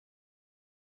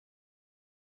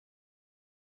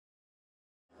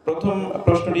প্রথম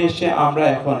প্রশ্নটি এসছে, আমরা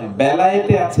এখন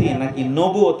বেলায়েতে আছি নাকি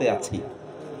নবুয়তে আছি?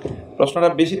 প্রশ্নটা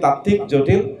বেশি তাত্ত্বিক,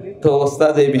 জটিল, তো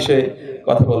ওস্তাদ এই বিষয়ে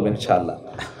কথা বলবেন ইনশাআল্লাহ।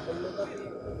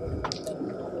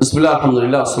 বিসমিল্লাহ,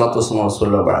 আলহামদুলিল্লাহ, আসসালাতু ওয়াসসালামু আলা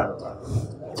রাসূলিল্লাহ।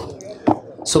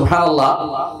 সুবহানাল্লাহ।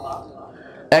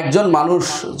 একজন মানুষ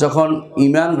যখন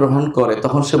ঈমান গ্রহণ করে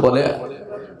তখন সে বলে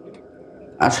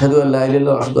আশহাদু আল্লা ইলাহা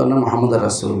ইল্লাল্লাহ ওয়া আশহাদু আন্না মুহাম্মাদার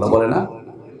রাসূলুল্লাহ, বলে না?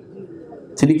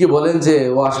 তিনি কি বলেন যে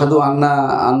ওয়া আশহাদু আন্না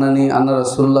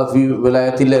রাসূলুল্লাহ ফি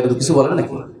ওয়ালায়াতিল্লাহ, এরকম কিছু বলেন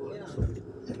নাকি?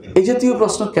 এই জাতীয়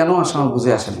প্রশ্ন কেন আসে আমার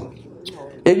বুঝে আসে না।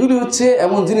 এগুলি হচ্ছে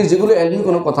এমন জিনিস যেগুলো এলমি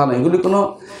কোনো কথা নয়, এগুলি কোনো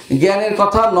জ্ঞানের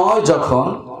কথা নয়।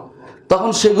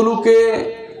 তখন সেগুলোকে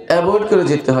অ্যাভয়েড করে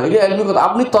যেতে হয়। এগুলো এলমি কথা।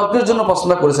 আপনি তর্কের জন্য প্রশ্ন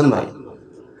করেছেন ভাই,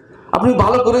 আপনি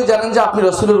ভালো করে জানেন যে আপনি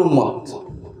রাসূলের উম্মত।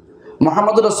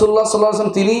 মুহাম্মদ রাসূলুল্লাহ সাল্লাল্লাহু আলাইহি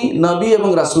ওয়াসাল্লাম তিনি নবী এবং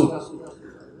রাসূল।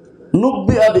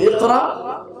 নুব্বিআ বিইকরা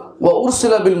ওয়া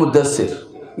উরসিলা বিল মুদাসসির,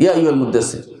 ইয়া আইয়ুহাল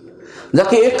মুদাসসির।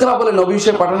 যাকে ইকরা বলে নবী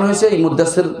হিসেবে পাঠানো হয়েছে, এই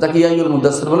মুদাসসির যাকে ইয়া আইয়ুহাল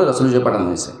মুদাসসির বলে রাসূল হিসেবে পাঠানো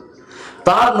হয়েছে।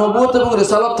 তার নবুয়ত এবং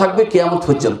রিসালাত থাকবে কিয়ামত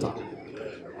পর্যন্ত,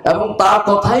 এবং তার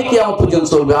কথাই কিয়ামত পর্যন্ত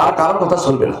চলবে, আর কারো কথা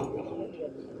চলবে না,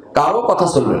 কারো কথা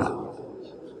চলবে না।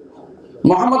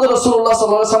 মুহাম্মদ রাসূলুল্লাহ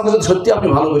সাল্লাল্লাহু আলাইহি ওয়াসাল্লামকে যদি সত্যি আপনি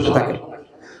ভালোবেসে থাকেন,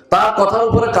 তার কথার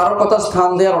উপরে কারো কথা স্থান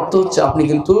দেওয়ার অর্থ হচ্ছে আপনি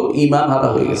কিন্তু ঈমান হারা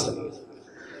হয়ে গেছেন।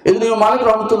 এজন্য ইমাম মালিক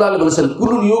রাহমাতুল্লাহ আলাইহি বলেছেন,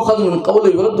 কুল্লুন ইউখাযু মিন কাওলি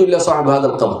ওয়ারাদ্দু ইল্লা সাহিব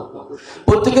হাযাল কবর।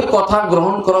 প্রত্যেকের কথা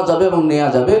গ্রহণ করা যাবে এবং নেওয়া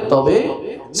যাবে, তবে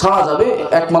ছাড়া যাবে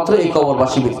একমাত্র এই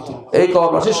কবরবাসী ব্যক্তি। এই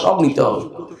কবরবাসী সব নিতে হবে।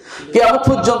 কিয়ামত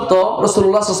পর্যন্ত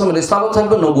রাসূলুল্লাহ সাল্লাল্লাহু আলাইহি ওয়াসাল্লামের রিসালাত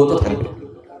থাকবে, নবুয়ত থাকবে।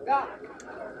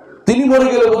 তিনি মরে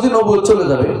গেলে বুঝি নবুয়ত চলে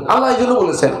যাবে? আল্লাহ এই জন্য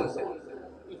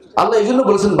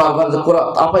বলেছেন বারবার যে কোরআন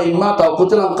আপা ইম্মা তাও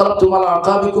কুতিলা আনকালাবতুম আলা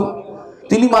আকাবিকুম,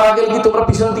 তিনি মারা গেলে কি তোমরা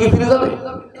পিছনের দিকে ফিরে যাবে?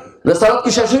 রিসালাত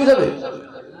কি শেষ হয়ে যাবে?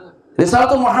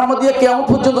 রিসালাত মুহাম্মাদিয়া কিয়ামত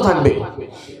পর্যন্ত থাকবে।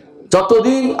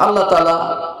 যতদিন আল্লাহ তাআলা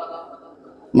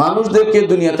মানুষদেরকে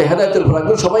দুনিয়াতে হেদায়েতের উপর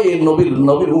রাখবেন, সবাই এই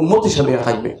নবীর উম্মত হিসেবে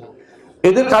থাকবে।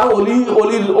 এদের কারো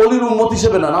অলির উম্মত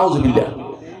হিসেবে না, নাউজুবিল্লাহ।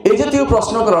 এই জাতীয়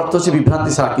প্রশ্ন করার অর্থ হচ্ছে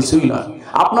বিভ্রান্তি ছাড়া কিছুই নয়।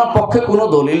 আপনার পক্ষে কোনো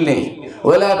দলিল নেই,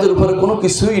 ওয়ালায়াতের উপরে কোনো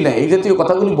কিছুই নেই, এই জাতীয়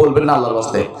কথাগুলি বলবেন না আল্লাহর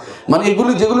ওয়াস্তে। মানে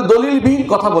এগুলি যেগুলি দলিলবিহীন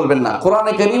কথা বলবেন না।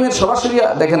 কোরআনে কারীমের সরাসরি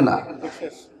দেখেন না।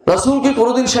 রাসূল কি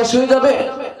কোনোদিন শেষ হয়ে যাবে?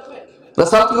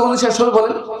 রিসালাত কি কোনোদিন শেষ হবে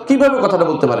বলেন? কিভাবে কথাটা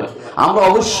বলতে পারে? আমরা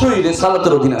অবশ্যই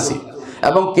রিসালাতের অধীন আছি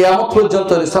এবং কিয়ামত পর্যন্ত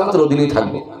রিসালাতের অধীনেই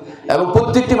থাকবো, এবং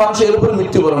প্রত্যেকটি মানুষ এর উপর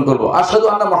মৃত্যুবরণ করবো। আশহাদু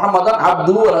আন্না মুহাম্মাদান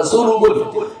আবদুহু ওয়া রাসূলুহু বলি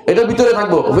এটার ভিতরে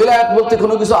থাকবো। ওয়ালায়াত বলতে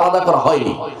কোনো কিছু আলাদা করা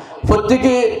হয়নি।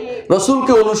 প্রত্যেকে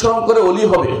রাসূলকে অনুসরণ করে ওলি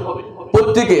হবে,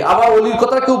 প্রত্যেকে। আবার ওলির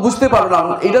কথা কেউ বুঝতে পারে না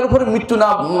এটার উপরে মৃত্যু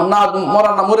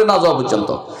মরে না যাওয়া পর্যন্ত।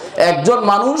 একজন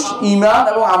মানুষ ঈমান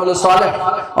এবং আমলে সালেহ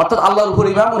অর্থাৎ আল্লাহর উপর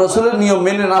ঈমান, রাসূলের নিয়ম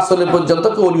মেনে না চলে পর্যন্ত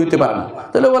কেউ ওলি হতে পারে না।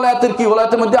 তাহলে ওলায়াতের কি?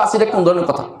 ওলায়াতের মধ্যে আছে এটা কোন ধরনের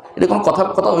কথা? এটা কোনো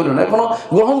কথা হইল না, কোনো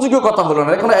গ্রহণযোগ্য কথা হলো না,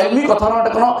 এটা কোনো এলমি কথা না,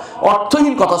 এটা কোনো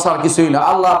অর্থহীন কথা ছাড়া কিছুই না।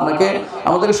 আল্লাহ আপনাকে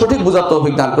আমাদেরকে সঠিক বুঝার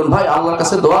তৌফিক দান করুন। ভাই, আল্লাহর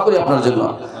কাছে দোয়া করি আপনার জন্য,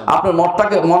 আপনার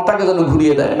মনটাকে যেন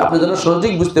ঘুরিয়ে দেয়, আপনি যেন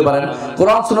সঠিক বুঝতে পারেন,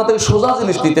 কোরআন সুন্নাহ থেকে সোজা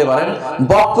জিনিস নিতে পারেন।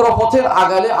 বক্র পথের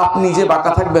আগালে আপনি নিজে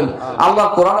বাঁকা থাকবেন,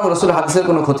 আল্লাহর কোরআন এবং রাসূলের হাদিসের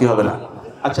কোনো ক্ষতি হবে না।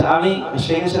 আচ্ছা, আমি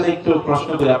শেখের সাথে একটু প্রশ্ন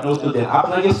করি, আপনি উত্তর দেন।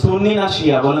 আপনাকে সুন্নি না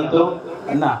শিয়া বলেন তো?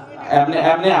 না,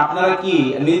 এমনি আপনারা কি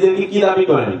নিজেদেরকে কি দাবি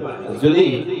করেন? যদি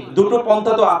দুটো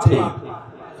পন্থা তো আছে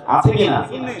কি না?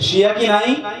 শিয়া কি নাই?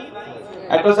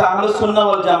 একটা হচ্ছে আহলুস সুন্নাহ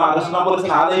ওয়াল জামাআহ। আহলুস সুন্নাহ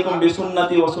বলেছেন আলাইকুম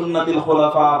বিসুন্নতি ওয়া সুন্নাতিল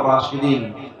খুলাফার রাশিদিন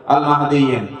আল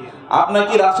মাহদিয়িন। আপনারা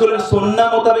কি রাসূলের সুন্নাহ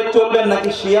মোতাবেক চলবেন নাকি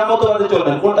শিয়া মতবাদে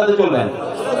চলবেন? কোনটাতে চলবেন?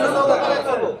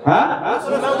 হ্যাঁ,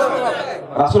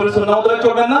 রাসূলের সুন্নাহ মোতাবেক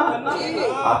চলবেন না?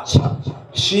 আচ্ছা,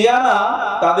 শিয়ারা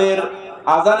তাদের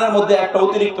আযানের মধ্যে একটা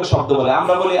অতিরিক্ত শব্দ বলে।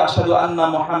 আমরা বলি আশহাদু আন্না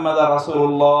মুহাম্মাদার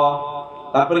রাসূলুল্লাহ,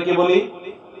 তারপরে কি বলি?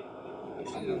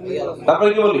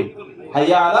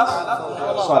 হাইয়া আলা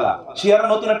সালাহ। শিয়ারা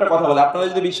নতুন একটা কথা বলে। আপনারা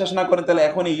যদি বিশ্বাস না করেন তাহলে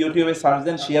এখনই ইউটিউবে সার্চ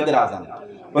দেন শিয়াদের আযান,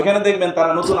 ওখানে দেখবেন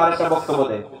তারা নতুন আরেকটা বক্তব্য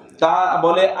দেয়। তা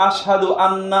বলে আশহাদু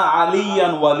আন্না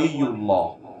আলিয়ান ওয়ালিয়ুল্লাহ।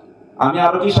 আমি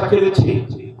আরো কি সাক্ষী দিচ্ছি?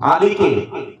 আলীকে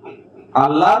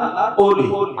আল্লাহর ওলি,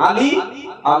 আলী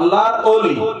আল্লাহর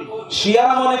ওলি।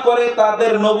 শিয়ারা মনে করে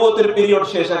তাদের নবুয়তের পিরিয়ড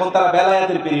শেষ, এখন তারা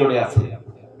বেলায়েতের পিরিয়ডে আছে।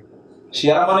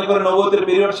 শিয়ারা মনে করে নবুয়তের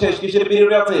পিরিয়ড শেষ, কিসের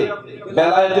পিরিয়ডে আছে?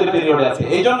 বেলায়েতের পিরিয়ডে আছে।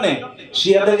 এইজন্য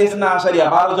শিয়াদের ইসনা আশারিয়া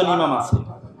 12 জন ইমাম আছে।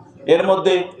 এর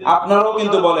মধ্যে আপনারাও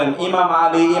কিন্তু বলেন ইমাম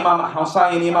আলী, ইমাম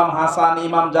হুসাইন, ইমাম হাসান,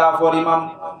 ইমাম জাফর, ইমাম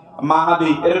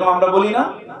মাহাদি, এরকম আমরা বলি না?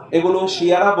 এগুলো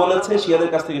শিয়ারা বলেছে, শিয়াদের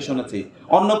কাছ থেকে শুনেছি।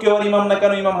 অন্য কেউ আর ইমাম না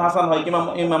কেন ইমাম হাসান হয়,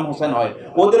 ইমাম হোসেন হয়,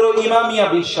 ওদেরও ইমামিয়া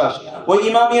বিশ্বাস। ওই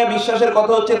ইমামিয়া বিশ্বাসের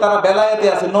কথা হচ্ছে তারা বেলায়েতে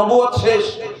আছে, নবুয়ত শেষ।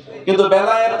 কিন্তু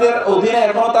বেলায়েতের অধীনে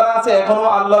এখনো তারা আছে, এখনো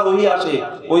আল্লাহর ওহী আসে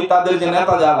ওই তাদের যে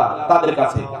নেতা যারা তাদের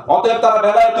কাছে, অতএব তারা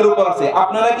বেলায়েতের উপর আছে।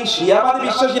 আপনারা কি শিয়াবাদী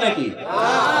বিশ্বাসী নাকি?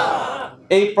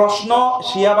 এই প্রশ্ন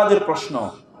শিয়াবাদের প্রশ্ন,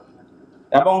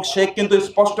 এবং শেখ কিন্তু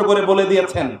স্পষ্ট করে বলে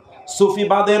দিয়েছেন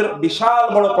সুফিবাদের বিশাল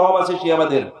বড় প্রভাব আছে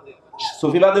শিয়াবাদের,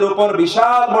 সুফিবাদের উপর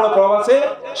বিশাল বড় প্রভাব আছে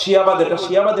শিয়াবাদের। এটা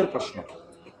শিয়াবাদের প্রশ্ন।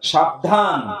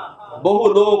 সাবধান, বহু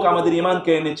লোক আমাদের ঈমান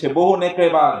কেড়ে নিচ্ছে, বহু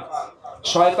নেকড়েবাজ।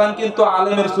 শয়তান কিন্তু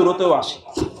আলেমের সুরতেও আসে,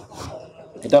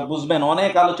 এটা বুঝবেন।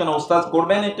 অনেক আলোচনা উস্তাদ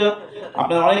করবেন, এটা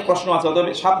আপনার অনেক প্রশ্ন আছে,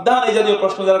 তবে সাবধান এই জাতীয়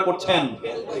প্রশ্ন যারা করছেন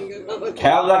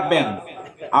খেয়াল রাখবেন।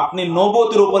 আপনি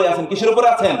নবুয়তের উপরে আছেন। কিসের উপরে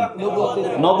আছেন?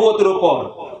 নবুয়তের উপর।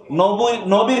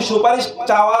 নবীর সুপারিশ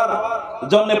চাওয়ার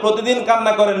জন্য প্রতিদিন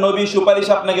কান্না করেন, নবী সুপারিশ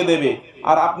আপনাকে দেবে,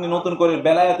 আর আপনি নতুন করে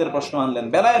বেলায়েতের প্রশ্ন আনলেন।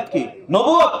 বেলায়েত কি?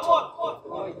 নবুয়ত।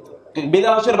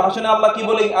 বিদায় হজের ভাষণে আল্লাহ কি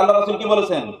বলে, আল্লাহ রাসূল কি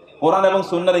বলেছেন? কোরআন এবং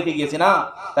সুন্নাহ রেখে গিয়েছি না,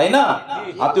 তাই না?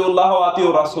 আতিউল্লাহ ওয়া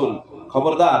আতিউর রাসূল।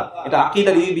 খবরদার, এটা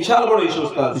আকীদার বিশাল বড় ইস্যু।